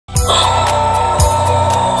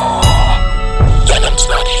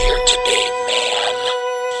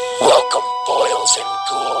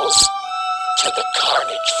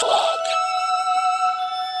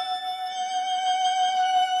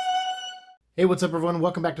Hey, what's up everyone?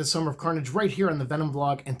 Welcome back to Summer of Carnage right here on the Venom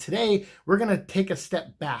vlog. And today we're going to take a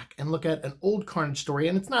step back and look at an old Carnage story.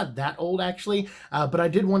 And it's not that old actually, but I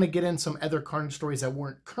did want to get in some other Carnage stories that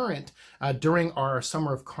weren't current during our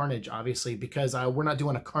Summer of Carnage, obviously, because we're not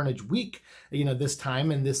doing a Carnage week, this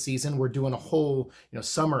time in this season. We're doing a whole,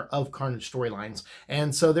 Summer of Carnage storylines.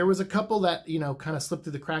 And so there was a couple that, kind of slipped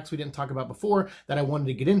through the cracks we didn't talk about before that I wanted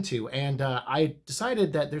to get into. And I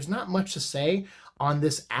decided that there's not much to say on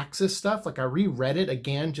this Axis stuff. Like I reread it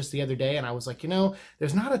again just the other day and I was like,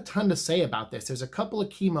 there's not a ton to say about this. There's a couple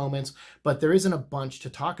of key moments, but there isn't a bunch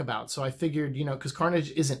to talk about. So I figured, because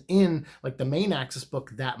Carnage isn't in like the main Axis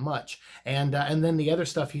book that much. And then the other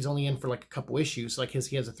stuff, he's only in for like a couple issues. Like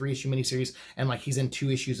he has a 3-issue miniseries and like he's in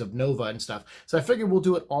 2 issues of Nova and stuff. So I figured we'll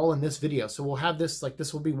do it all in this video. So we'll have this,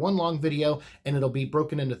 this will be one long video and it'll be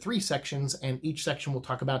broken into 3 sections. And each section will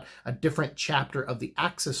talk about a different chapter of the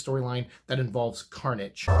Axis storyline that involves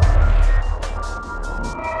Carnage.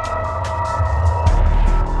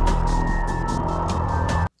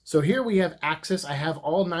 So here we have Axis. I have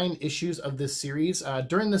all 9 issues of this series.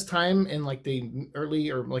 During this time in like the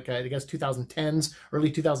early, or like I guess 2010s,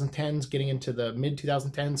 early 2010s, getting into the mid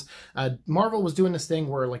 2010s, Marvel was doing this thing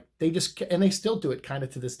where like they just, and they still do it kind of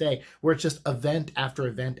to this day, where it's just event after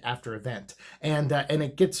event after event, and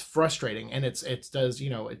it gets frustrating, and it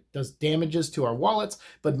does damages to our wallets.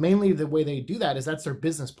 But mainly the way they do that is that's their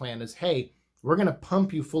business plan is, hey, we're going to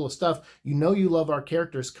pump you full of stuff. You love our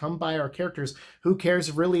characters. Come buy our characters. Who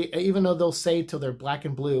cares really? Even though they'll say till they're black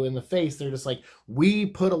and blue in the face, they're just like, we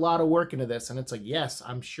put a lot of work into this. And it's like, yes,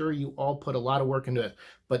 I'm sure you all put a lot of work into it,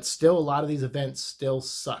 but still a lot of these events still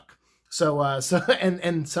suck.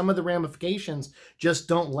 And some of the ramifications just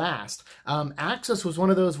don't last. Axis was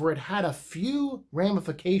one of those where it had a few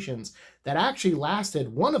ramifications that actually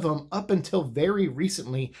lasted, one of them up until very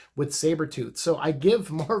recently with Sabretooth. So I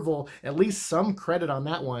give Marvel at least some credit on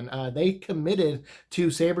that one. They committed to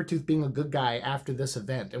Sabretooth being a good guy after this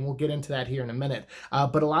event, and we'll get into that here in a minute.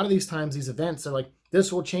 But a lot of these times, these events are like,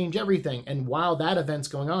 this will change everything. And while that event's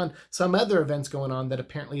going on, some other event's going on that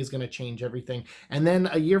apparently is going to change everything. And then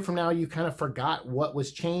a year from now, you kind of forgot what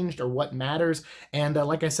was changed or what matters. And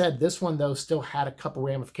like I said, this one, though, still had a couple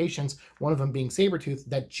ramifications, one of them being Sabretooth,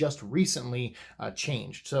 that just recently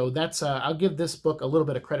changed. So that's, I'll give this book a little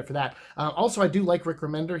bit of credit for that. Also, I do like Rick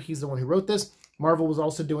Remender. He's the one who wrote this. Marvel was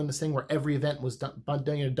also doing this thing where every event was done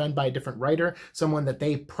by a different writer, someone that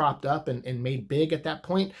they propped up and made big at that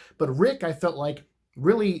point. But Rick, I felt like,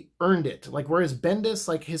 really earned it. Like whereas Bendis,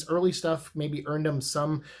 like his early stuff maybe earned him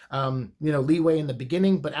some leeway in the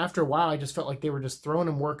beginning, but after a while I just felt like they were just throwing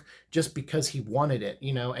him work just because he wanted it,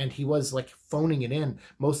 and he was like phoning it in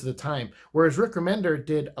most of the time. Whereas Rick Remender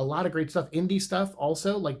did a lot of great stuff, indie stuff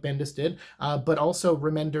also, like Bendis did, but also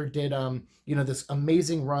Remender did this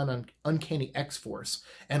amazing run on Uncanny X-Force,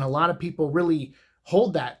 and a lot of people really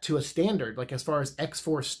hold that to a standard, like as far as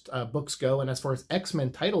X-Force books go and as far as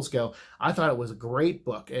X-Men titles go. I thought it was a great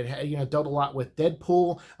book. It had, dealt a lot with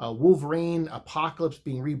Deadpool, Wolverine, Apocalypse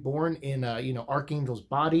being reborn in Archangel's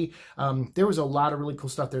body. There was a lot of really cool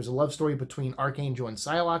stuff. There's a love story between Archangel and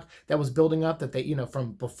Psylocke that was building up, that they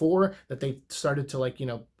from before, that they started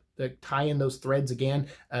to tie in those threads again,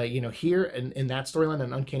 here in that storyline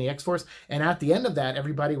and Uncanny X-Force. And at the end of that,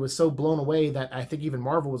 everybody was so blown away that I think even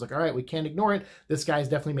Marvel was like, all right, we can't ignore it. This guy's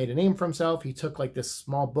definitely made a name for himself. He took like this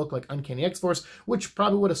small book like Uncanny X-Force, which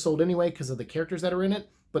probably would have sold anyway because of the characters that are in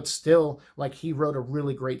it. But still, like, he wrote a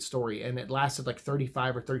really great story, and it lasted like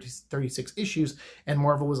 35 or 36 issues, and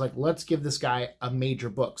Marvel was like, let's give this guy a major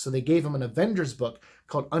book. So they gave him an Avengers book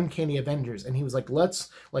called Uncanny Avengers, and he was like,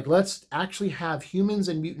 let's actually have humans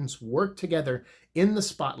and mutants work together in the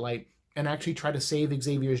spotlight and actually try to save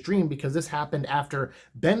Xavier's dream, because this happened after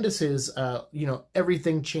Bendis's,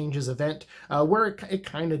 everything changes event, where it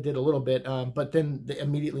kind of did a little bit, but then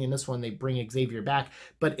immediately in this one, they bring Xavier back.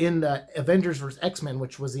 But in the Avengers vs. X-Men,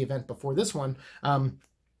 which was the event before this one,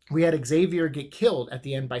 we had Xavier get killed at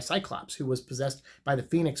the end by Cyclops, who was possessed by the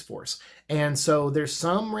Phoenix Force. And so there's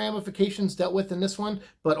some ramifications dealt with in this one,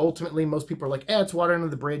 but ultimately most people are like, it's water under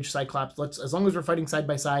the bridge, Cyclops, as long as we're fighting side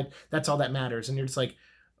by side, that's all that matters. And you're just like,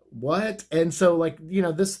 what? And so, like,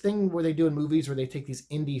 this thing where they do in movies where they take these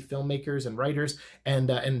indie filmmakers and writers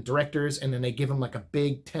and directors, and then they give them like a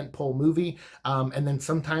big tentpole movie, and then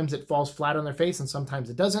sometimes it falls flat on their face and sometimes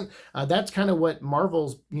it doesn't. That's kind of what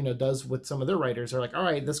Marvel's does with some of their writers. They're like, all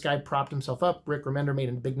right, this guy propped himself up, Rick Remender made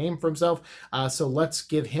a big name for himself, so let's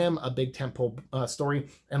give him a big tentpole story,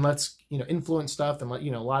 and let's influence stuff, and let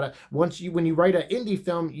a lot of, when you write an indie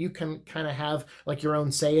film, you can kind of have like your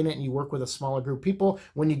own say in it, and you work with a smaller group of people.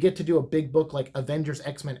 When you get to do a big book like Avengers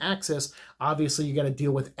X-Men Axis, obviously you got to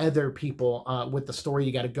deal with other people with the story.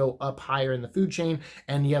 You got to go up higher in the food chain,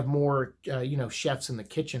 and you have more, you know, chefs in the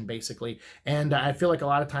kitchen, basically. And I feel like a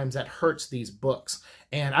lot of times that hurts these books.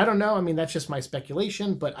 And I don't know, I mean, that's just my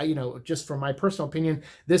speculation, but you know, just from my personal opinion,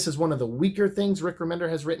 this is one of the weaker things Rick Remender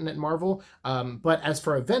has written at Marvel. But as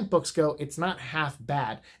for event books go, it's not half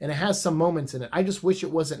bad, and it has some moments in it. I just wish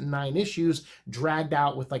it wasn't 9 issues dragged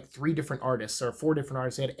out with like 3 different artists or 4 different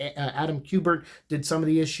artists. They had Adam Kubert did some of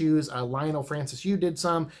the issues, Lionel Francis Yu did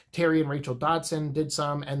some, Terry and Rachel Dodson did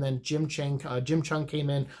some, and then Jim Chung came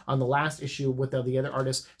in on the last issue with the other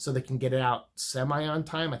artists so they can get it out semi on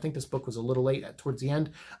time. I think this book was a little late towards the end.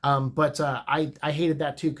 But I hated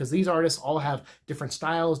that too, because these artists all have different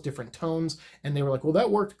styles, different tones, and they were like, well, that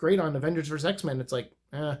worked great on Avengers vs. X-Men. It's like,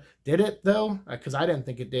 did it though? Because I didn't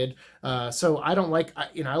think it did. So I don't like,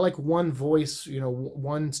 you know, I like one voice, you know,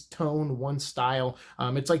 one tone, one style.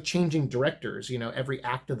 It's like changing directors, you know, every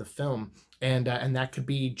act of the film. And that could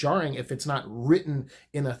be jarring if it's not written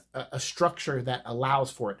in a structure that allows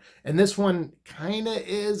for it. And this one kind of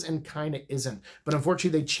is and kind of isn't. But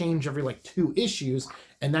unfortunately, they change every like 2 issues,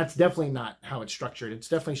 and that's definitely not how it's structured. It's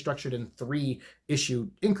definitely structured in 3-issue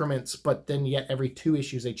increments, but then yet every 2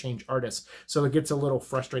 issues they change artists. So it gets a little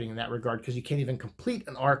frustrating in that regard, because you can't even complete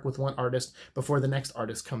an arc with one artist before the next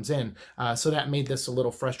artist comes in. So that made this a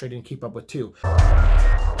little frustrating to keep up with too.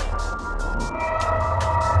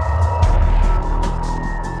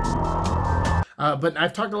 But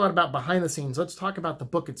I've talked a lot about behind the scenes. Let's talk about the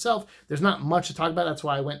book itself. There's not much to talk about. That's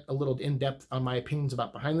why I went a little in depth on my opinions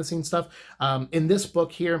about behind the scenes stuff. In this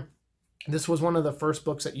book here, this was one of the first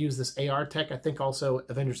books that used this AR tech. I think also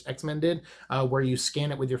Avengers X-Men did, where you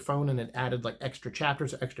scan it with your phone and it added like extra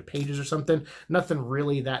chapters or extra pages or something. Nothing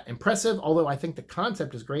really that impressive, although I think the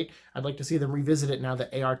concept is great. I'd like to see them revisit it now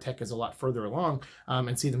that AR tech is a lot further along,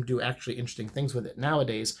 and see them do actually interesting things with it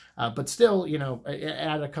nowadays. But still, you know, it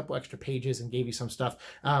added a couple extra pages and gave you some stuff.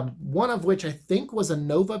 One of which I think was a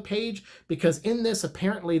Nova page, because in this,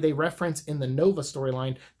 apparently they reference in the Nova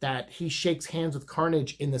storyline that he shakes hands with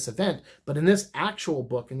Carnage in this event. But in this actual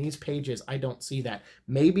book, in these pages, I don't see that.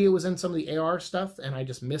 Maybe it was in some of the AR stuff and I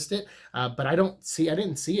just missed it. But I didn't see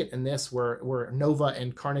it in this where Nova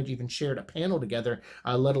and Carnage even shared a panel together,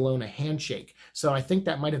 let alone a handshake. So I think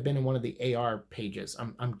that might have been in one of the AR pages,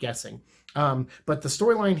 I'm guessing. But the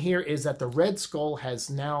storyline here is that the Red Skull has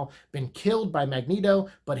now been killed by Magneto,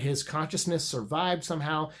 but his consciousness survived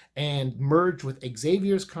somehow and merged with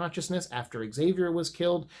Xavier's consciousness after Xavier was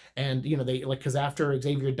killed. And, you know, they like, because after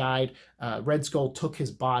Xavier died, Red Skull took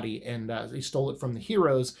his body and he stole it from the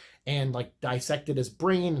heroes and like dissected his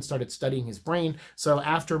brain and started studying his brain. So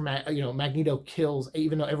after Magneto kills,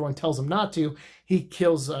 even though everyone tells him not to, he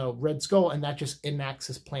kills Red Skull, and that just enacts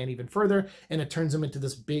his plan even further, and it turns him into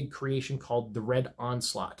this big creation called the Red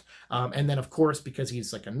Onslaught. And then, of course, because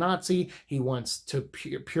he's like a Nazi, he wants to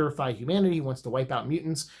purify humanity. He wants to wipe out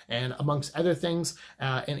mutants, and amongst other things,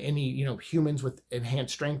 and any humans with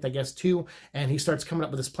enhanced strength, I guess, too. And he starts coming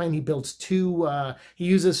up with this plan. He builds 2. He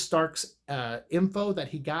uses Stark's info that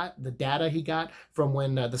he got, the data he got from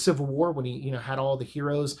when the Civil War, when he had all the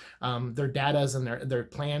heroes, their datas and their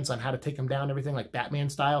plans on how to take them down, everything like Batman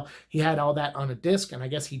style. He had all that on a disc, and I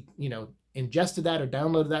guess he ingested that or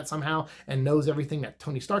downloaded that somehow and knows everything that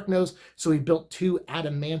Tony Stark knows. So he built 2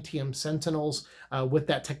 adamantium sentinels with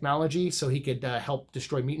that technology so he could help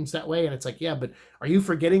destroy mutants that way. And it's like, yeah, but are you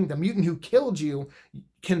forgetting the mutant who killed you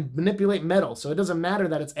can manipulate metal? So it doesn't matter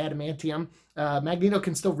that it's adamantium. Magneto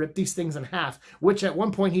can still rip these things in half, which at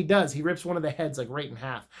one point he does. He rips one of the heads like right in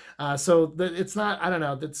half. So it's not, I don't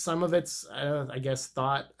know, that some of it's, I guess,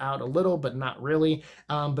 thought out a little, but not really.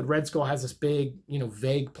 But Red Skull has this big,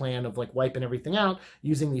 vague plan of like wiping everything out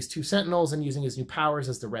using these 2 Sentinels and using his new powers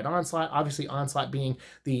as the Red Onslaught. Obviously, Onslaught being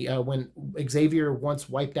the when Xavier once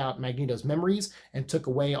wiped out Magneto's memories and took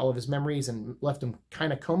away all of his memories and left him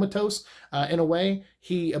kind of comatose in a way.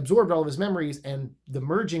 He absorbed all of his memories, and the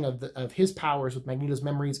merging of his powers with Magneto's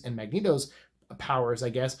memories and Magneto's powers, I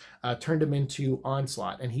guess, turned him into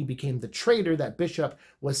Onslaught, and he became the traitor that Bishop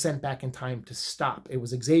was sent back in time to stop. It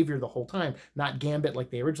was Xavier the whole time, not Gambit like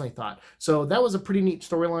they originally thought. So that was a pretty neat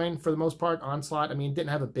storyline for the most part. Onslaught, I mean, it didn't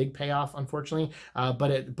have a big payoff, unfortunately,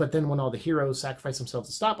 but then when all the heroes sacrificed themselves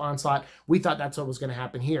to stop Onslaught, we thought that's what was going to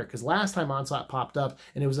happen here, because last time Onslaught popped up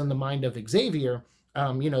and it was in the mind of Xavier,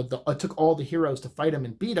 it took all the heroes to fight him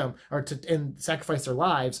and beat him, and sacrifice their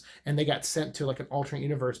lives, and they got sent to like an alternate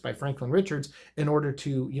universe by Franklin Richards in order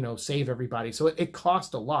to, save everybody. So it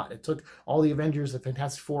cost a lot. It took all the Avengers, the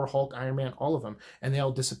Fantastic Four, Hulk, Iron Man, all of them, and they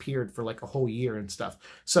all disappeared for like a whole year and stuff.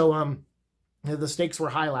 So, the stakes were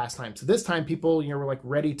high last time. So this time people, were like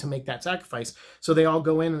ready to make that sacrifice. So they all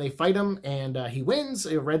go in and they fight him, and he wins.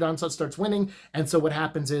 Red Onslaught starts winning. And so what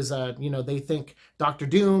happens is, they think Doctor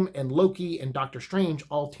Doom and Loki and Doctor Strange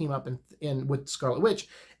all team up in with Scarlet Witch,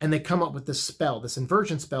 and they come up with this spell, this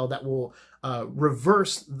inversion spell that will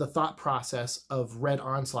reverse the thought process of Red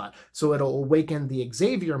Onslaught. So it'll awaken the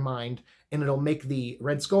Xavier mind, and it'll make the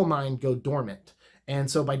Red Skull mind go dormant. And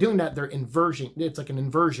so by doing that, they're inversion. It's like an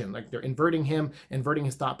inversion, like they're inverting him, inverting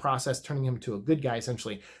his thought process, turning him to a good guy,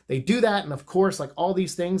 essentially. They do that, and of course, like all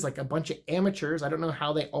these things, like a bunch of amateurs, I don't know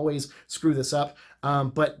how they always screw this up,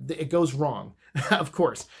 but it goes wrong, of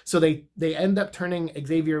course. So they end up turning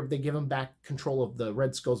Xavier, they give him back control of the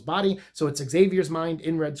Red Skull's body. So it's Xavier's mind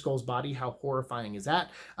in Red Skull's body. How horrifying is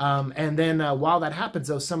that? And then while that happens,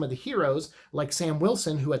 though, some of the heroes, like Sam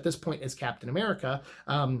Wilson, who at this point is Captain America,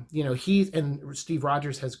 he and Steve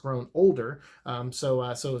Rogers has grown older.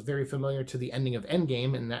 So very familiar to the ending of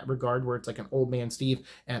Endgame in that regard, where it's like an old man Steve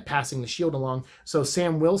passing the shield along. So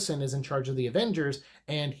Sam Wilson is in charge of the Avengers,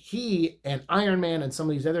 and he and Iron Man and some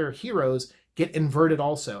of these other heroes get inverted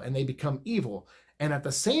also, and they become evil. And at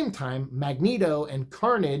the same time, Magneto and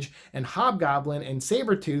Carnage and Hobgoblin and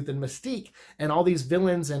Sabretooth and Mystique and all these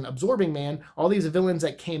villains and Absorbing Man, all these villains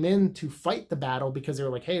that came in to fight the battle because they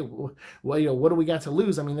were like, hey, well, what do we got to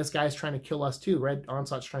lose? I mean, this guy's trying to kill us too. Red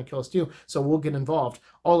Onslaught's trying to kill us too. So we'll get involved.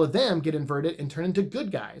 All of them get inverted and turn into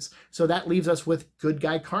good guys. So that leaves us with good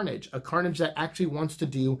guy Carnage, a Carnage that actually wants to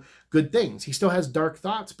do good things. He still has dark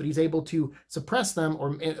thoughts, but he's able to suppress them,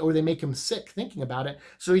 or they make him sick thinking about it.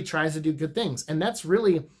 So he tries to do good things. And that's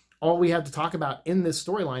really all we have to talk about in this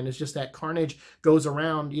storyline, is just that Carnage goes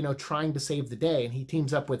around, trying to save the day, and he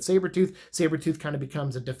teams up with Sabretooth. Sabretooth kind of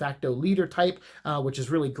becomes a de facto leader type, which is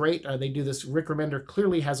really great. They do this. Rick Remender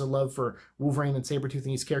clearly has a love for Wolverine and Sabretooth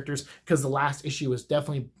and these characters, because the last issue is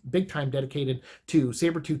definitely big time dedicated to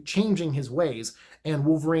Sabretooth changing his ways, and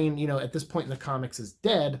Wolverine, at this point in the comics is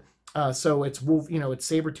dead. So it's it's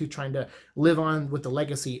Sabretooth trying to live on with the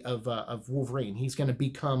legacy of Wolverine. He's going to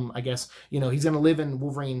become, I guess, he's going to live in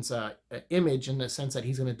Wolverine's image, in the sense that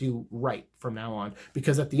he's going to do right from now on,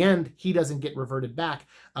 because at the end he doesn't get reverted back,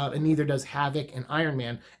 and neither does Havoc and Iron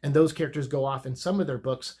Man, and those characters go off in some of their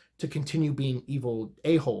books to continue being evil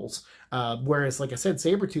a-holes. Whereas, like I said,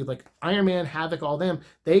 Sabretooth, like Iron Man, Havoc, all them,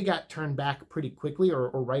 they got turned back pretty quickly, or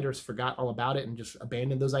writers forgot all about it and just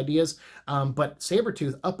abandoned those ideas. But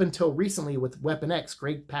Sabretooth, up until recently with Weapon X,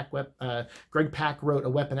 Greg Pak wrote a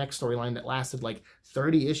Weapon X storyline that lasted like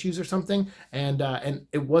 30 issues or something, and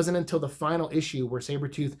it wasn't until the final issue where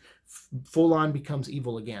Sabretooth full-on becomes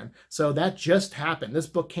evil again. So that just happened. This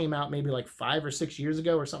book came out maybe like 5 or 6 years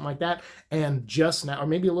ago or something like that, and just now, or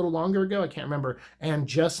maybe a little longer ago, I can't remember, and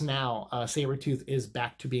just now Sabretooth is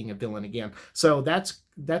back to being a villain again. So that's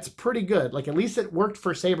pretty good. Like, at least it worked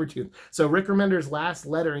for Sabretooth. So Rick Remender's last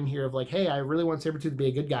letter in here of like, hey, I really want Sabretooth to be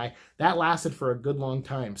a good guy, that lasted for a good long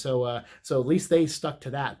time. So at least they stuck to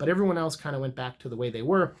that. But everyone else kind of went back to the way they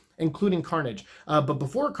were, including Carnage. But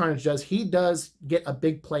before Carnage does, he does get a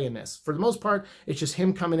big play in this. For the most part, it's just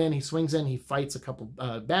him coming in, he swings in, he fights a couple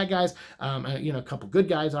bad guys, a couple good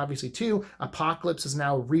guys, obviously, too. Apocalypse is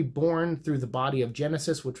now reborn through the body of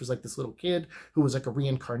Genesis, which was like this little kid who was like a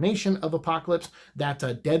reincarnation of Apocalypse that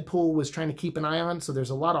Deadpool was trying to keep an eye on. So there's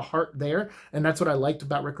a lot of heart there, and that's what I liked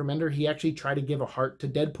about Rick Remender. He actually tried to give a heart to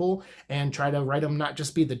Deadpool and try to write him not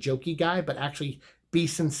just be the jokey guy, but actually be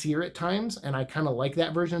sincere at times, and I kind of like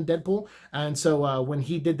that version of Deadpool. And so when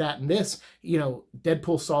he did that in this,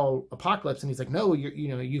 Deadpool saw Apocalypse, and he's like, no,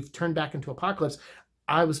 you've turned back into Apocalypse.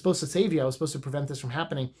 I was supposed to save you. I was supposed to prevent this from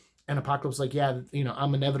happening. And Apocalypse like, yeah,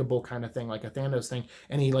 I'm inevitable kind of thing, like a Thanos thing.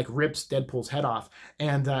 And he like rips Deadpool's head off,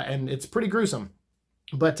 and it's pretty gruesome.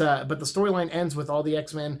 But the storyline ends with all the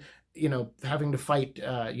X-Men having to fight,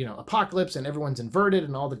 Apocalypse, and everyone's inverted,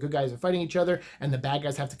 and all the good guys are fighting each other, and the bad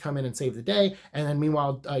guys have to come in and save the day. And then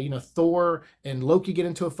meanwhile, Thor and Loki get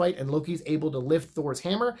into a fight, and Loki's able to lift Thor's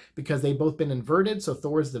hammer because they've both been inverted. So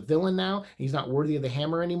Thor's the villain now. He's not worthy of the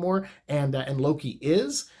hammer anymore, and Loki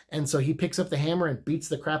is. And so he picks up the hammer and beats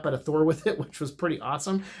the crap out of Thor with it, which was pretty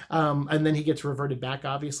awesome. And then he gets reverted back,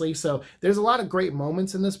 obviously. So there's a lot of great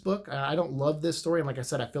moments in this book. I don't love this story. And like I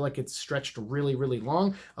said, I feel like it's stretched really, really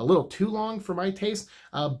long, a little too long for my taste.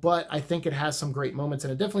 But I think it has some great moments,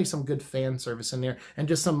 and definitely some good fan service in there. And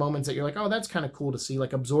just some moments that you're like, oh, that's kind of cool to see.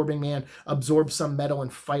 Like Absorbing Man absorb some metal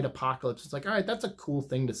and fight Apocalypse. It's like, all right, that's a cool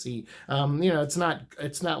thing to see. It's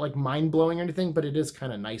not like mind-blowing or anything, but it is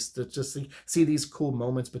kind of nice to just see these cool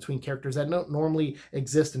moments between between characters that don't normally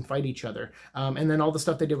exist and fight each other. And then all the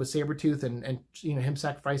stuff they did with Sabretooth and you know, him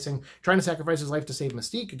trying to sacrifice his life to save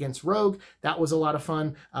Mystique against Rogue, that was a lot of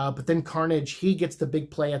fun. But then Carnage, he gets the big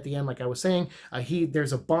play at the end, like I was saying.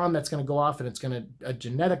 There's a bomb that's going to go off, and it's a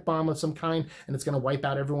genetic bomb of some kind, and it's going to wipe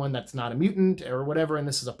out everyone that's not a mutant or whatever, and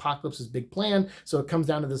this is Apocalypse's big plan. So it comes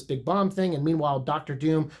down to this big bomb thing, and meanwhile, Doctor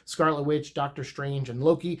Doom, Scarlet Witch, Doctor Strange, and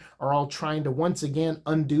Loki are all trying to once again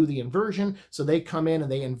undo the inversion. So they come in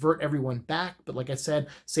and they invert everyone back. But like I said,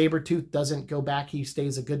 Sabretooth doesn't go back. He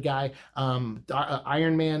stays a good guy.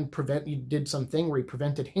 Iron Man did something where he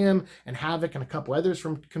prevented him and Havoc and a couple others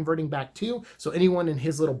from converting back too. So anyone in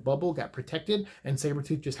his little bubble got protected, and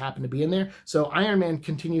Sabretooth just happened to be in there. So Iron Man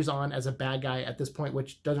continues on as a bad guy at this point,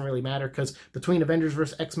 which doesn't really matter because between Avengers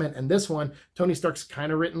vs. X-Men and this one, Tony Stark's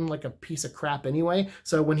kind of written like a piece of crap anyway.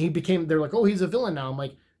 So when they're like, oh, he's a villain now. I'm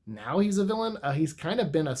like, now he's a villain? He's kind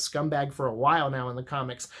of been a scumbag for a while now in the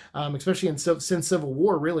comics, especially since Civil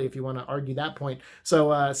War, really, if you want to argue that point. So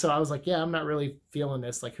I was like, yeah, I'm not really feeling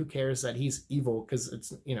this. Like, who cares that he's evil? Because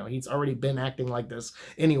it's, you know, he's already been acting like this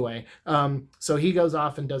anyway. So he goes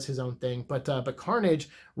off and does his own thing. But Carnage,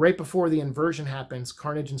 right before the inversion happens,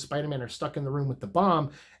 Carnage and Spider-Man are stuck in the room with the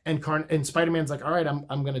bomb, and Spider-Man's like, all right,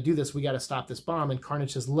 I'm going to do this. We got to stop this bomb. And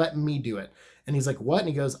Carnage says, let me do it. And he's like, what? And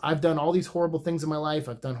he goes, I've done all these horrible things in my life.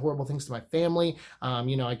 I've done horrible things to my family.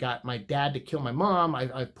 You know, I got my dad to kill my mom.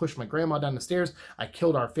 I pushed my grandma down the stairs. I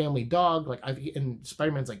killed our family dog. And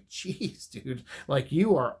Spider-Man's like, geez, dude, like,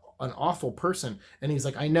 you are an awful person. And he's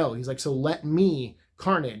like, I know. He's like, so let me,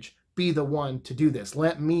 Carnage, be the one to do this.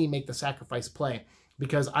 Let me make the sacrifice play,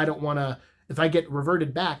 because I don't want to, if I get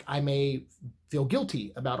reverted back, I may feel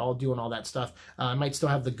guilty about doing all that stuff. I might still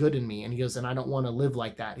have the good in me. And he goes, and I don't want to live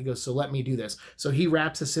like that. He goes, so let me do this. So he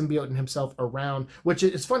wraps the symbiote and himself around, which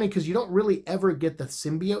is funny because you don't really ever get the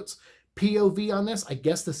symbiote's POV on this. I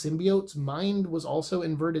guess the symbiote's mind was also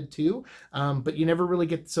inverted too, but you never really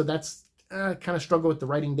get, so that's kind of struggle with the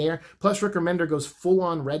writing there. Plus, Rick Remender goes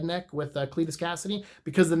full-on redneck with Cletus Cassidy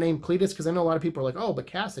because the name Cletus, because I know a lot of people are like, oh, but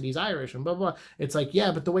Cassidy's Irish and blah, blah. It's like,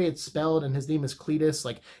 yeah, but the way it's spelled and his name is Cletus,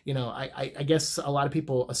 like, you know, I guess a lot of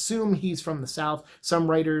people assume he's from the South. Some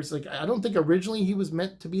writers, like, I don't think originally he was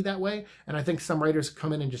meant to be that way, and I think some writers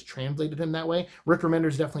come in and just translated him that way. Rick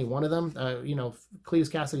Remender's definitely one of them. You know, Cletus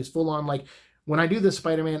Cassidy's full-on, like, when I do this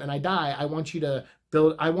Spider-Man and I die, I want you to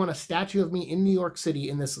I want a statue of me in New York City,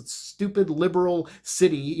 in this stupid liberal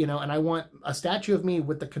city, you know, and I want a statue of me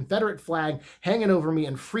with the Confederate flag hanging over me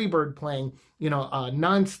and Freebird playing, you know,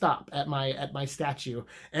 nonstop at my statue.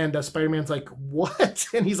 And Spider-Man's like, what?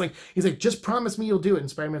 And he's like, just promise me you'll do it. And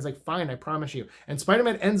Spider-Man's like, fine, I promise you. And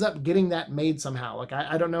Spider-Man ends up getting that made somehow. Like,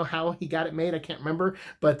 I don't know how he got it made. I can't remember.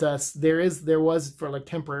 But there was, for like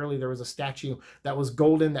temporarily, there was a statue that was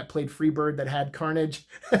golden that played Freebird that had Carnage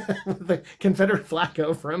with the Confederate flag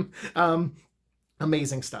over him.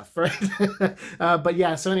 Amazing stuff, right? But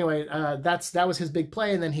yeah, so anyway, that was his big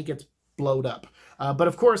play, and then he gets blowed up. But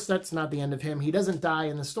of course, that's not the end of him. He doesn't die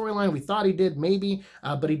in the storyline. We thought he did, maybe,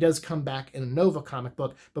 but he does come back in a Nova comic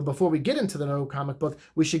book. But before we get into the Nova comic book,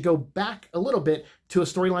 we should go back a little bit to a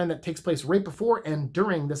storyline that takes place right before and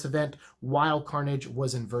during this event while Carnage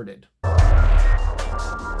was inverted.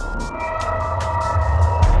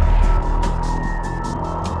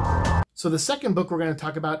 So the second book we're going to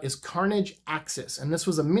talk about is Carnage Axis, and this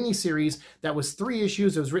was a mini-series that was 3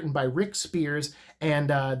 issues. It was written by Rick Spears,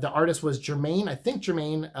 and the artist was Jermaine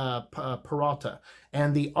Peralta.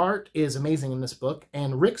 And the art is amazing in this book,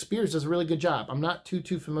 and Rick Spears does a really good job. I'm not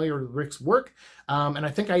too familiar with Rick's work, and I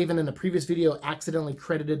think I even in the previous video accidentally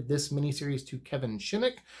credited this miniseries to Kevin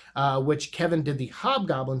Shimmick, which Kevin did the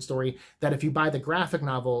Hobgoblin story that if you buy the graphic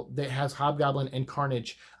novel that has Hobgoblin and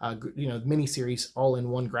Carnage, you know, miniseries all in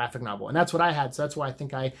one graphic novel. And that's what I had, so that's why I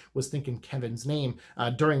think I was thinking Kevin's name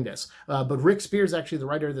during this. But Rick Spears is actually the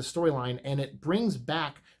writer of the storyline, and it brings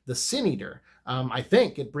back the Sin Eater. I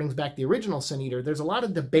think it brings back the original Sin Eater. There's a lot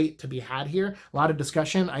of debate to be had here, a lot of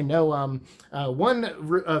discussion. I know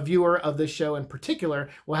one viewer of this show in particular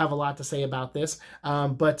will have a lot to say about this,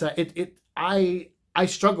 but I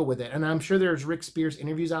struggle with it, and I'm sure there's Rick Spears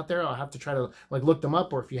interviews out there. I'll have to try to like look them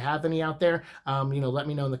up, or if you have any out there, you know, let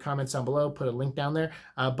me know in the comments down below. Put a link down there.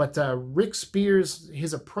 But Rick Spears,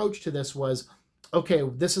 his approach to this was, okay,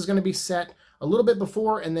 this is going to be set a little bit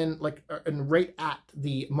before and then like and right at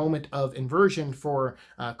the moment of inversion for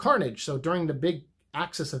Carnage. So during the big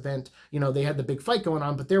Axis event, you know, they had the big fight going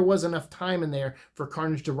on, but there was enough time in there for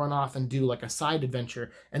Carnage to run off and do like a side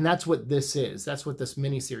adventure. And that's what this is. That's what this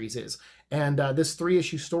miniseries is. And this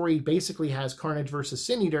 3-issue story basically has Carnage versus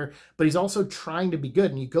Sin Eater, but he's also trying to be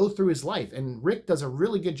good. And you go through his life, and Rick does a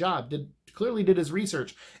really good job. clearly did his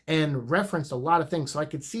research and referenced a lot of things. So I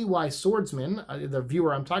could see why Swordsman, the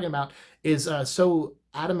viewer I'm talking about, is so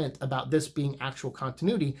adamant about this being actual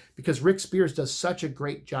continuity, because Rick Spears does such a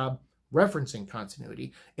great job referencing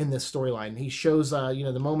continuity in this storyline. He shows, you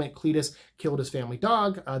know, the moment Cletus killed his family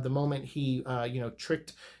dog, the moment he, you know,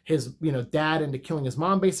 tricked his, you know, dad into killing his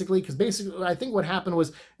mom, basically. Because basically, I think what happened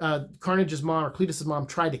was Carnage's mom, or Cletus's mom,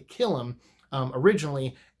 tried to kill him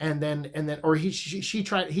originally, and then or he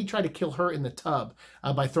tried to kill her in the tub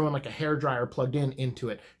by throwing like a hairdryer plugged into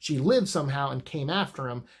it. She lived somehow and came after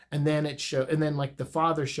him, and then like the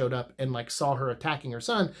father showed up and like saw her attacking her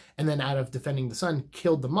son, and then out of defending the son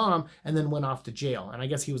killed the mom, and then went off to jail. And I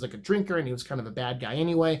guess he was like a drinker, and he was kind of a bad guy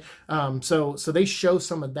anyway. So they show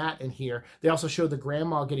some of that in here. They also show the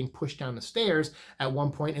grandma getting pushed down the stairs at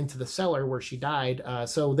one point into the cellar where she died.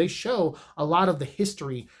 So they show a lot of the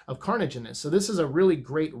history of Carnage in this. So this is a really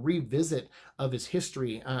great revisit of his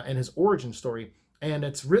history and his origin story. And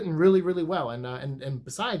it's written really, really well. And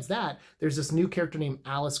besides that, there's this new character named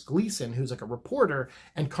Alice Gleason, who's like a reporter,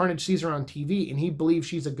 and Carnage sees her on TV, and he believes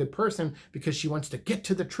she's a good person because she wants to get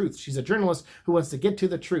to the truth. She's a journalist who wants to get to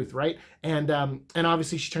the truth, right? And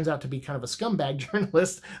obviously she turns out to be kind of a scumbag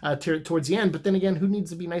journalist towards the end. But then again, who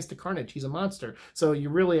needs to be nice to Carnage? He's a monster. So you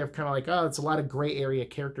really are kind of like, oh, it's a lot of gray area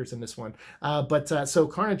characters in this one. So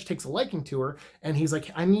Carnage takes a liking to her, and he's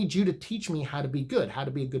like, I need you to teach me how to be good, how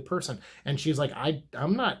to be a good person. And she's like, I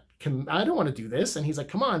don't want to do this. And he's like,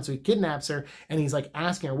 come on. So he kidnaps her, and he's like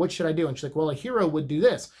asking her, what should I do? And she's like, well, a hero would do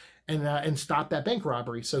this and stop that bank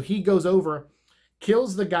robbery. So he goes over,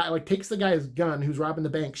 kills the guy, like takes the guy's gun who's robbing the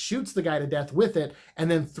bank, shoots the guy to death with it,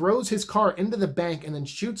 and then throws his car into the bank, and then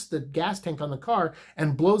shoots the gas tank on the car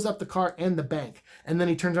and blows up the car and the bank. And then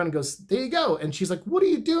he turns around and goes, there you go. And she's like, what are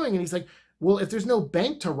you doing? And he's like, well, if there's no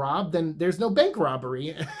bank to rob, then there's no bank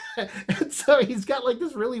robbery. And so he's got like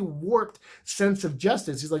this really warped sense of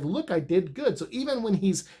justice. He's like, look, I did good. So even when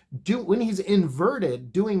he's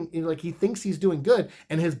inverted, doing, like, he thinks he's doing good,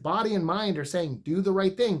 and his body and mind are saying, do the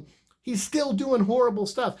right thing, he's still doing horrible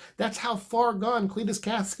stuff. That's how far gone Cletus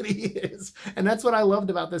Cassidy is. And that's what I loved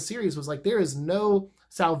about this series, was like, there is no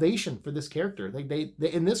salvation for this character. They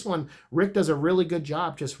in this one, Rick does a really good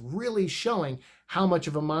job just really showing how much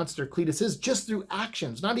of a monster Cletus is just through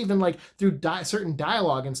actions, not even like through certain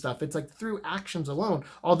dialogue and stuff. It's like through actions alone.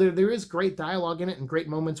 Although there is great dialogue in it and great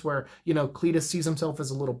moments where, you know, Cletus sees himself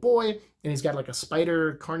as a little boy, and he's got like a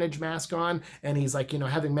spider Carnage mask on, and he's like, you know,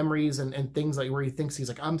 having memories and things like where he thinks he's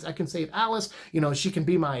like, I can save Alice, you know, she can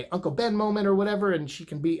be my Uncle Ben moment or whatever, and she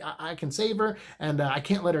can be, I can save her, and I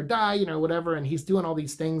can't let her die, you know, whatever. And he's doing all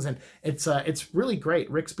these things, and it's really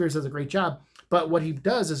great. Rick Spears does a great job. But what he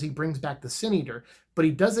does is he brings back the Sin Eater, but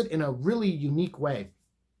he does it in a really unique way.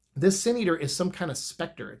 This Sin Eater is some kind of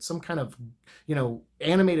specter. It's some kind of, you know,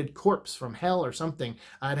 animated corpse from hell or something.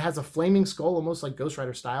 It has a flaming skull, almost like Ghost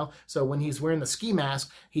Rider style. So when he's wearing the ski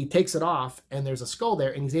mask, he takes it off, and there's a skull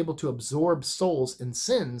there, and he's able to absorb souls and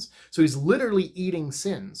sins. So he's literally eating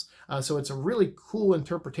sins. So it's a really cool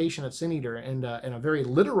interpretation of Sin Eater, and a very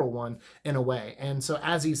literal one in a way. And so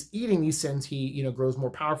as he's eating these sins, he, you know, grows more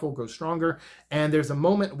powerful, grows stronger. And there's a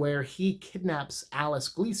moment where he kidnaps Alice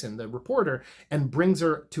Gleason, the reporter, and brings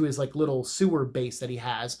her to his like little sewer base that he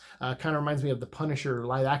has. Kind of reminds me of the Punisher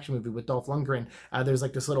live action movie with Dolph Lundgren. There's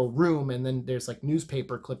like this little room, and then there's like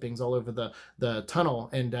newspaper clippings all over the tunnel.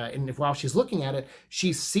 And while she's looking at it,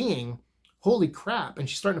 she's seeing, holy crap, and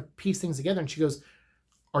she's starting to piece things together. And she goes,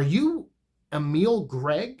 are you Emil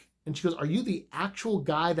Gregg? And she goes, are you the actual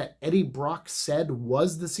guy that Eddie Brock said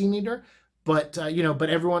was the Sin Eater? But, you know, but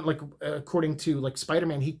everyone, like, according to, like,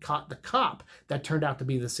 Spider-Man, he caught the cop that turned out to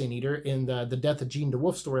be the Sin Eater in the Death of Jean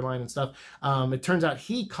DeWolf storyline and stuff. It turns out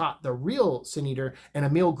he caught the real Sin Eater, and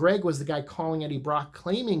Emil Gregg was the guy calling Eddie Brock,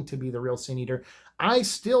 claiming to be the real Sin Eater. I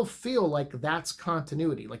still feel like that's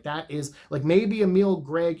continuity. Like, that is, like, maybe Emil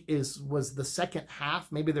Gregg was the second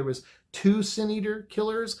half. Maybe there was 2 Sin Eater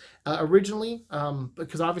killers originally,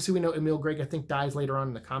 because obviously we know Emil Gregg, I think, dies later on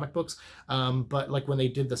in the comic books. But like when they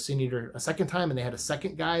did the Sin Eater a second time, and they had a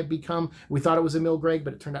second guy become, we thought it was Emil Gregg,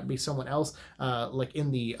 but it turned out to be someone else, like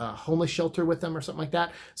in the homeless shelter with them or something like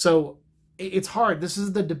that. So it's hard. This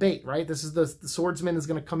is the debate, right? This is the swordsman is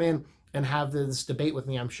going to come in and have this debate with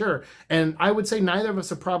me, I'm sure. And I would say neither of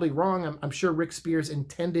us are probably wrong. I'm sure Rick Spears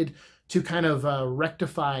intended to kind of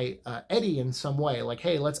rectify Eddie in some way. Like,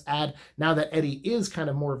 hey, let's add, now that Eddie is kind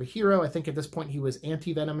of more of a hero, I think at this point he was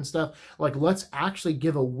anti-Venom and stuff, like, let's actually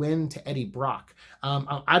give a win to Eddie Brock.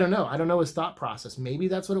 I don't know. I don't know his thought process. Maybe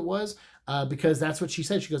that's what it was, because that's what she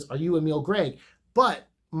said. She goes, are you Emil Gregg? But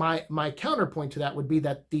my counterpoint to that would be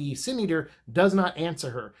that the Sin Eater does not answer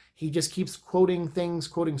her. He just keeps quoting things,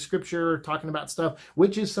 quoting scripture, talking about stuff,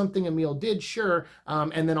 which is something Emil did, sure,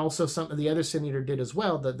 and then also something the other Sin Eater did as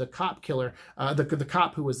well. The cop killer, the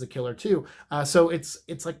cop who was the killer too. So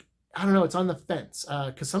it's like, I don't know, it's on the fence,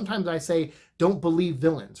 because sometimes I say don't believe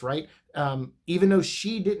villains, right? Even though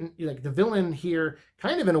she didn't, like, the villain here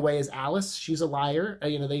kind of in a way is Alice. She's a liar.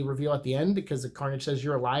 You know, they reveal at the end because the Carnage says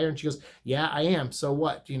you're a liar, and she goes, yeah, I am, so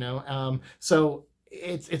what, you know? So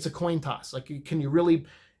it's a coin toss. Like, can you really,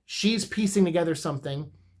 she's piecing together something.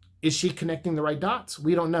 Is she connecting the right dots?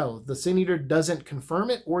 We don't know. The Sin Eater doesn't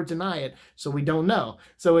confirm it or deny it, so we don't know.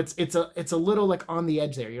 So it's a little like on the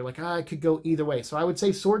edge there. You're like, it could go either way. So I would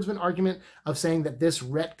say Swordsman argument of saying that this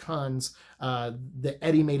retcons that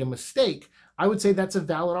Eddie made a mistake. I would say that's a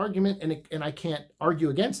valid argument, and I can't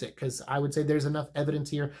argue against it, because I would say there's enough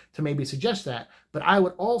evidence here to maybe suggest that. But I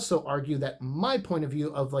would also argue that my point of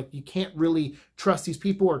view of, like, you can't really trust these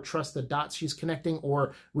people or trust the dots she's connecting,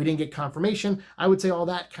 or we didn't get confirmation. I would say all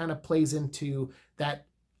that kind of plays into that,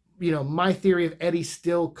 you know, my theory of Eddie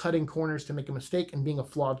still cutting corners to make a mistake and being a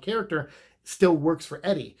flawed character still works for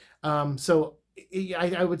Eddie. So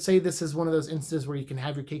I would say this is one of those instances where you can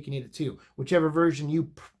have your cake and eat it too. Whichever version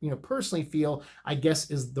you personally feel, I guess,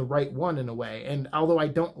 is the right one in a way. And although I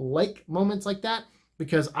don't like moments like that,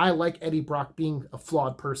 because I like Eddie Brock being a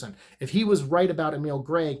flawed person. If he was right about Emil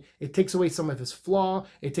Gregg, it takes away some of his flaw,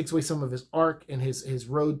 it takes away some of his arc and his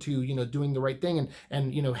road to, you know, doing the right thing,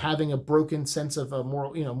 and you know, having a broken sense of a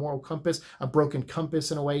moral compass, a broken compass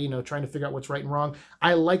in a way, you know, trying to figure out what's right and wrong.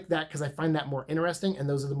 I like that because I find that more interesting, and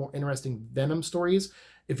those are the more interesting Venom stories.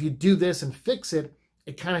 If you do this and fix it,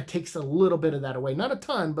 it kind of takes a little bit of that away. Not a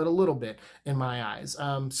ton, but a little bit in my eyes.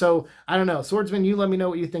 So I don't know. Swordsman, you let me know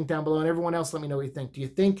what you think down below, and everyone else let me know what you think. Do you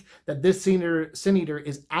think that this Sin Eater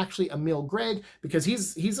is actually Emil Gregg? Because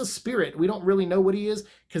he's a spirit. We don't really know what he is,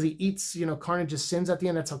 because he eats, you know, Carnage's sins at the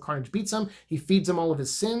end. That's how Carnage beats him. He feeds him all of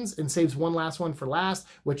his sins and saves one last one for last,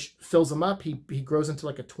 which fills him up. He grows into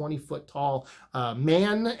like a 20-foot tall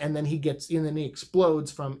man, and then he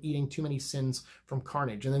explodes from eating too many sins from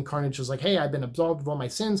Carnage. And then Carnage was like, hey, I've been absolved of all my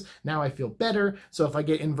sins. Now I feel better. So if I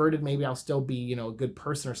get inverted, maybe I'll still be, you know, a good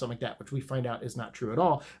person or something like that, which we find out is not true at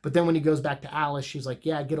all. But then when he goes back to Alice, she's like,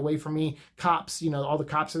 yeah, get away from me. Cops, you know, all the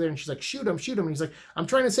cops are there. And she's like, shoot him, shoot him. And he's like, I'm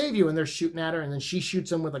trying to save you. And they're shooting at her. And then she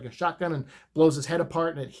shoots him with like a shotgun and blows his head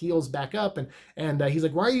apart, and it heals back up. And he's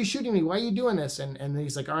like, why are you shooting me? Why are you doing this? And then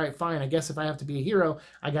he's like, all right, fine. I guess if I have to be a hero,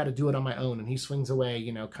 I got to do it on my own. And he swings away,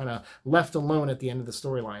 you know, kind of left alone at the end of the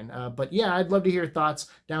storyline. But yeah, I'd love to hear your thoughts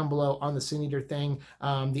down below on the Sin Eater thing.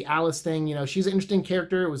 The Alice thing, you know, she's an interesting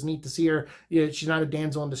character. It was neat to see her. You know, she's not a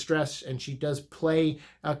damsel in distress, and she does play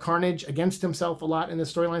Carnage against himself a lot in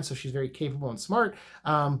this storyline, so she's very capable and smart.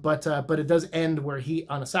 But it does end where he,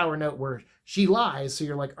 on a sour note, where she lies. So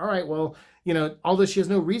you're like, all right, well, you know, although she has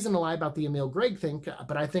no reason to lie about the Emil Gregg thing,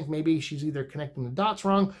 but I think maybe she's either connecting the dots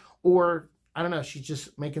wrong, or I don't know, she's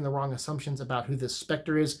just making the wrong assumptions about who this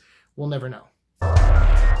Spectre is. We'll never know.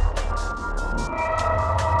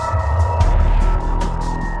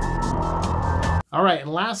 All right,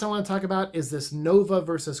 and last I want to talk about is this Nova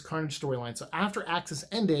versus Carnage storyline. So after Axis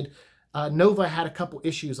ended, Nova had a couple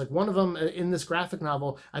issues. Like, one of them in this graphic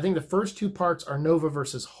novel, I think the first two parts are Nova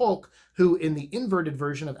versus Hulk, who in the inverted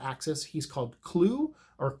version of Axis, he's called Clue,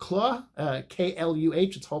 or Kluh,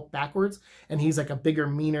 K-L-U-H, it's Hulk backwards, and he's like a bigger,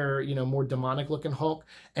 meaner, you know, more demonic looking Hulk.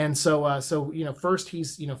 And so, you know, first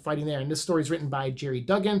he's, you know, fighting there, and this story is written by Jerry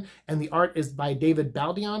Duggan, and the art is by David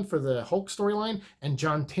Baldeon for the Hulk storyline, and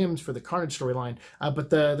John Timms for the Carnage storyline.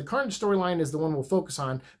 But the Carnage storyline is the one we'll focus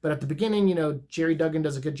on, but at the beginning, you know, Jerry Duggan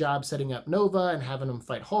does a good job setting up Nova and having him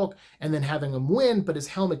fight Hulk, and then having him win, but his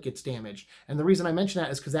helmet gets damaged. And the reason I mention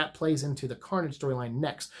that is because that plays into the Carnage storyline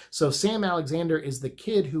next. So Sam Alexander is the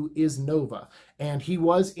kid who is Nova, and he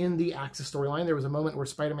was in the Axis storyline. There was a moment where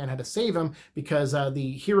Spider-Man had to save him because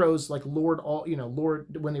the heroes, like Lord,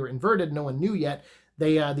 when they were inverted, no one knew yet.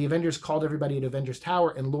 The Avengers called everybody at Avengers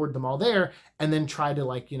Tower and lured them all there, and then tried to,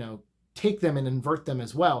 like, you know, take them and invert them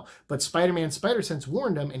as well. But Spider-Man's Spider-Sense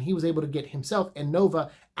warned him, and he was able to get himself and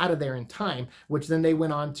Nova out of there in time, which then they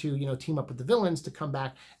went on to, you know, team up with the villains to come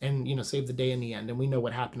back and, you know, save the day in the end. And we know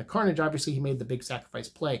what happened to Carnage. Obviously, he made the big sacrifice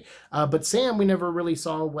play. But Sam, we never really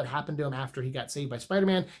saw what happened to him after he got saved by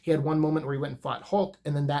Spider-Man. He had one moment where he went and fought Hulk,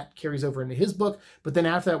 and then that carries over into his book. But then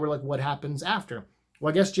after that, we're like, what happens after?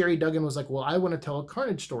 Well, I guess Jerry Duggan was like, well, I want to tell a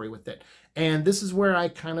Carnage story with it. And this is where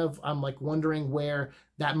I'm like wondering where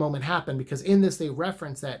that moment happened, because in this they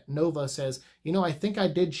reference that Nova says, you know, I think I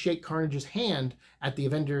did shake Carnage's hand at the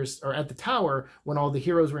Avengers, or at the tower, when all the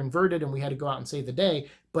heroes were inverted and we had to go out and save the day,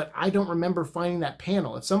 but I don't remember finding that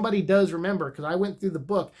panel. If somebody does remember, because I went through the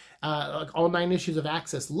book, like all 9 issues of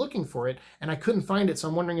Access, looking for it, and I couldn't find it, so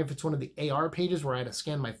I'm wondering if it's one of the AR pages where I had to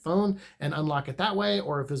scan my phone and unlock it that way,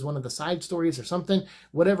 or if it's one of the side stories or something.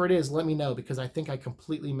 Whatever it is, let me know, because I think I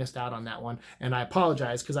completely missed out on that one, and I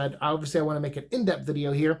apologize, because obviously I want to make an in-depth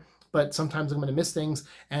video here, but sometimes I'm going to miss things,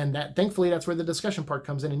 and that, thankfully, that's where the discussion part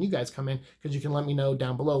comes in, and you guys come in, because you can let me know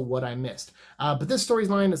down below what I missed. But this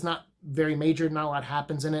storyline is not very major, not a lot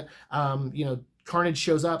happens in it. You know, Carnage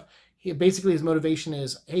shows up. Basically, his motivation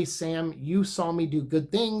is, hey, Sam, you saw me do good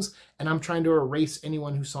things, and I'm trying to erase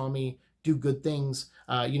anyone who saw me do good things,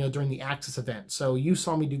 you know, during the Axis event. So you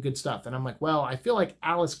saw me do good stuff. And I'm like, well, I feel like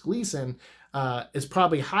Alice Gleason is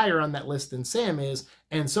probably higher on that list than Sam is,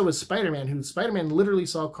 and so is Spider-Man, who Spider-Man literally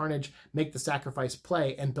saw Carnage make the sacrifice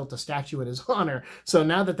play and built a statue in his honor. So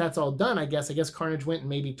now that that's all done, I guess Carnage went and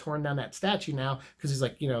maybe torn down that statue now, because he's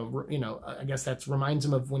like, you know, I guess that reminds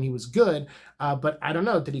him of when he was good. But I don't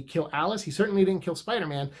know, did he kill Alice? He certainly didn't kill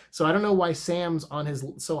Spider-Man, so I don't know why Sam's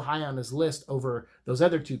so high on his list over those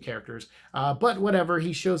other 2 characters. But whatever,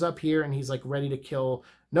 he shows up here and he's like ready to kill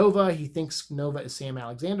Nova. He thinks Nova is Sam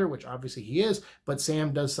Alexander, which obviously he is, but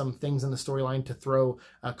Sam does some things in the storyline to throw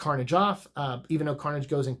Carnage off, even though Carnage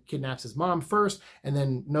goes and kidnaps his mom first, and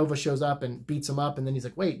then Nova shows up and beats him up, and then he's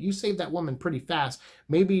like, wait, you saved that woman pretty fast.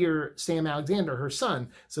 Maybe you're Sam Alexander, her son.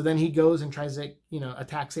 So then he goes and tries to, you know,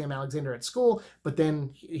 attack Sam Alexander at school, but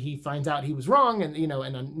then he finds out he was wrong, and, you know,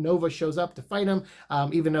 and Nova shows up to fight him,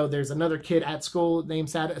 even though there's another kid at school named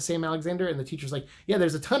Sam Alexander, and the teacher's like, yeah,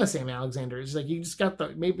 there's a ton of Sam Alexander. It's like, you just got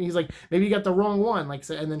the, maybe he's like, maybe you got the wrong one, like,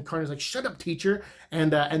 and then Carnage's like, shut up, teacher,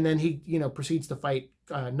 and then he, you know, proceeds to fight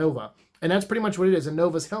Nova. And that's pretty much what it is. And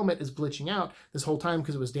Nova's helmet is glitching out this whole time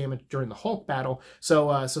because it was damaged during the Hulk battle.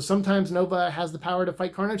 So sometimes Nova has the power to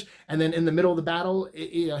fight Carnage, and then in the middle of the battle,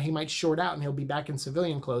 you know, he might short out and he'll be back in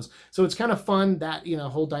civilian clothes. So it's kind of fun, that, you know,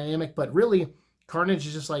 whole dynamic. But really, Carnage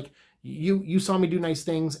is just like, you saw me do nice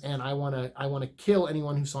things, and I want to kill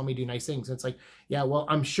anyone who saw me do nice things. And it's like, yeah, well,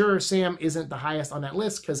 I'm sure Sam isn't the highest on that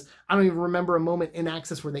list, because I don't even remember a moment in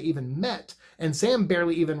Access where they even met, and Sam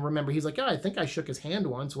barely even remember. He's like, oh, I think I shook his hand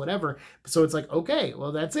once, whatever. So it's like, okay,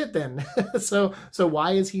 well, that's it then. so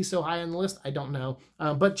why is he so high on the list? I don't know.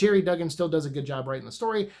 But Jerry Duggan still does a good job writing the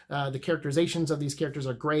story. The characterizations of these characters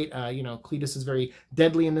are great. You know, Cletus is very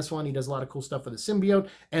deadly in this one. He does a lot of cool stuff with the symbiote,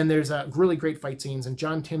 and there's really great fight scenes, and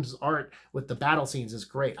John Timms' art with the battle scenes is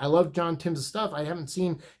great. I love John Timms' stuff. I haven't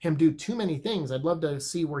seen him do too many things. I'd love to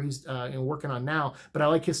see where he's you know, working on now, but I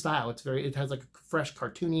like his style. It has like a fresh,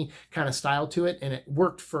 cartoony kind of style to it, and it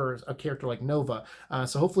worked for a character like Nova.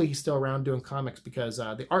 So hopefully he's still around doing comics, because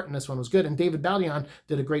the art in this one was good, and David Baldeon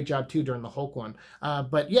did a great job too during the Hulk one.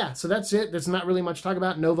 But yeah, so that's it. There's not really much to talk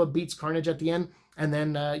about. Nova beats Carnage at the end, and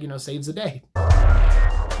then you know, saves the day.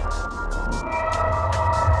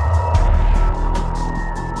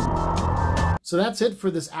 So that's it for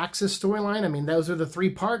this Axis storyline. I mean, those are the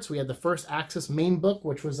 3 parts. We had the first Axis main book,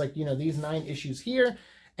 which was like, you know, these 9 issues here.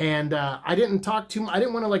 And I didn't talk too much. I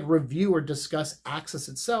didn't want to like review or discuss Axis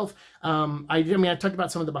itself. I mean, I talked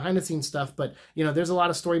about some of the behind the scenes stuff, but you know, there's a lot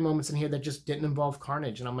of story moments in here that just didn't involve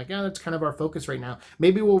Carnage. And I'm like, yeah, that's kind of our focus right now.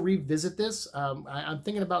 Maybe we'll revisit this. I'm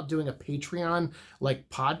thinking about doing a Patreon like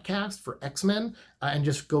podcast for X-Men and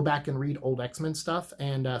just go back and read old X-Men stuff,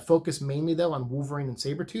 and focus mainly though on Wolverine and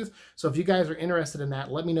Sabretooth. So if you guys are interested in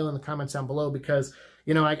that, let me know in the comments down below, because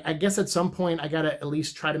you know, I guess at some point I gotta at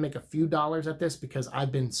least try to make a few dollars at this, because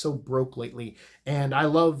I've been so broke lately, and I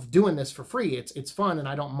love doing this for free. It's fun, and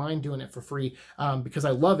I don't mind doing it for free, because I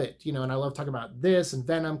love it, you know, and I love talking about this and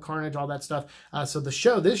Venom, Carnage, all that stuff. So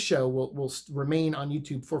this show will remain on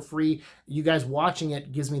YouTube for free. You guys watching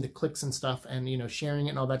it gives me the clicks and stuff, and you know, sharing it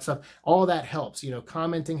and all that stuff. All that helps. You know,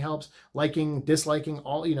 commenting helps, liking, disliking,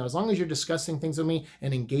 all, you know, as long as you're discussing things with me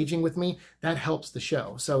and engaging with me, that helps the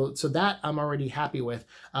show. So that I'm already happy with.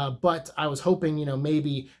 But I was hoping, you know,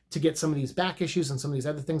 maybe to get some of these back issues and some of these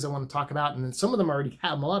other things I want to talk about, and then some of them already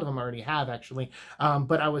have, a lot of them already have actually.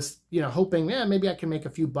 But I was, you know, hoping, yeah, maybe I can make a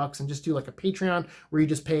few bucks and just do like a Patreon where you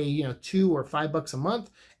just pay, you know, $2 or $5 a month,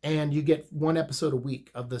 and you get 1 episode a week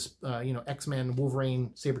of this, you know, X-Men, Wolverine,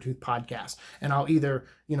 Sabretooth podcast. And I'll either,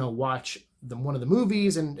 you know, watch one of the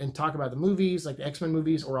movies and talk about the movies, like the X-Men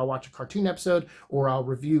movies, or I'll watch a cartoon episode, or I'll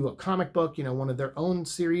review a comic book, you know, one of their own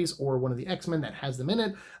series, or one of the X-Men that has them in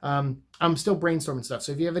it. I'm still brainstorming stuff.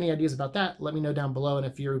 So if you have any ideas about that, let me know down below. And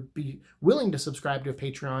if you're willing to subscribe to a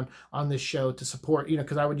Patreon on this show to support,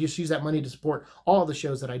 because I would just use that money to support all the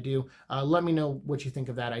shows that I do, let me know what you think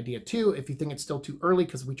of that idea too. If you think it's still too early,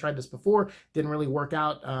 because we tried this before, didn't really work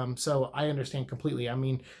out. So I understand completely. I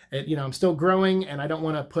mean, I'm still growing and I don't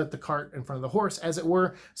want to put the cart in front of the horse, as it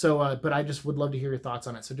were. So, but I just would love to hear your thoughts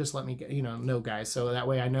on it. So just let me, know, guys. So that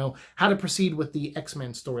way I know how to proceed with the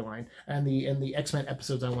X-Men storyline and the X-Men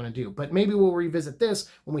episodes I want to do. But maybe we'll revisit this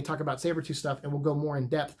when we talk about Sabretooth stuff, and we'll go more in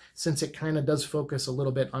depth, since it kind of does focus a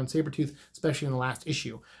little bit on Sabretooth, especially in the last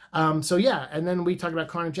issue. So yeah, and then we talk about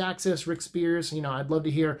Carnage Axis, Rick Spears. I'd love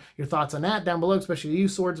to hear your thoughts on that down below, especially you,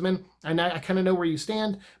 Swordsman. I kind of know where you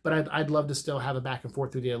stand, but I'd love to still have a back and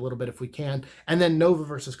forth with you a little bit if we can. And then Nova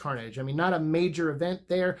versus Carnage. I mean, not a major event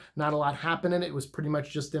there, not a lot happening. It was pretty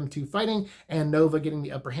much just them two fighting and Nova getting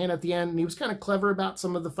the upper hand at the end. And he was kind of clever about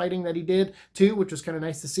some of the fighting that he did too, which was kind of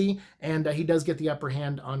nice to see. And he does get the upper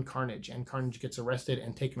hand on Carnage, and Carnage gets arrested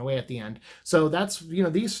and taken away at the end. So that's,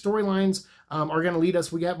 these storylines are going to lead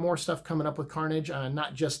us. We got more stuff coming up with Carnage,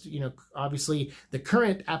 not just, obviously the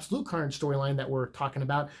current Absolute Carnage storyline that we're talking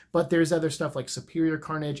about, but there's other stuff like Superior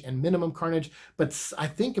Carnage and Minimum Carnage. But I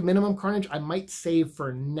think Minimum Carnage I might save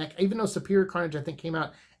for next, even though Superior Carnage I think came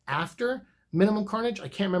out after Minimum Carnage. I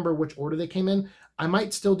can't remember which order they came in. I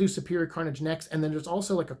might still do Superior Carnage next, and then there's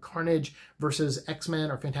also like a Carnage versus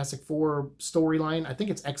X-Men or Fantastic Four storyline. I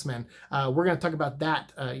think it's X-Men. We're going to talk about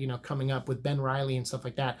that, coming up with Ben Reilly and stuff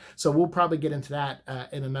like that. So we'll probably get into that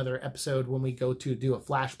in another episode when we go to do a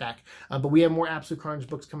flashback. But we have more Absolute Carnage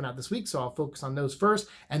books coming out this week, so I'll focus on those first,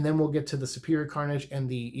 and then we'll get to the Superior Carnage and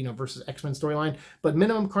the versus X-Men storyline. But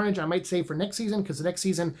Minimum Carnage I might save for next season, because the next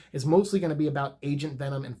season is mostly going to be about Agent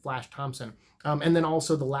Venom and Flash Thompson. And then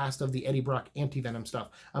also the last of the Eddie Brock anti-Venom stuff.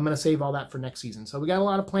 I'm going to save all that for next season. So we got a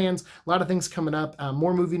lot of plans, a lot of things coming up.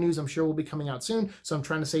 More movie news I'm sure will be coming out soon. So I'm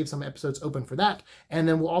trying to save some episodes open for that. And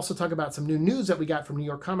then we'll also talk about some new news that we got from New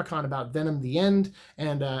York Comic Con about Venom the End,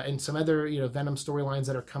 and some other Venom storylines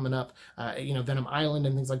that are coming up, Venom Island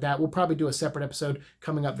and things like that. We'll probably do a separate episode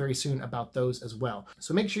coming up very soon about those as well.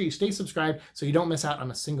 So make sure you stay subscribed so you don't miss out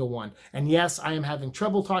on a single one. And yes, I am having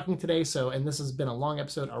trouble talking today, and this has been a long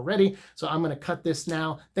episode already, so I'm going to cut this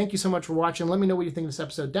now. Thank you so much for watching. Let me know what you think of this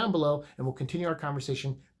episode down below, and we'll continue our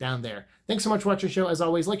conversation down there. Thanks so much for watching the show. As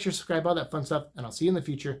always, like, share, subscribe, all that fun stuff, and I'll see you in the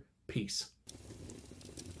future. Peace.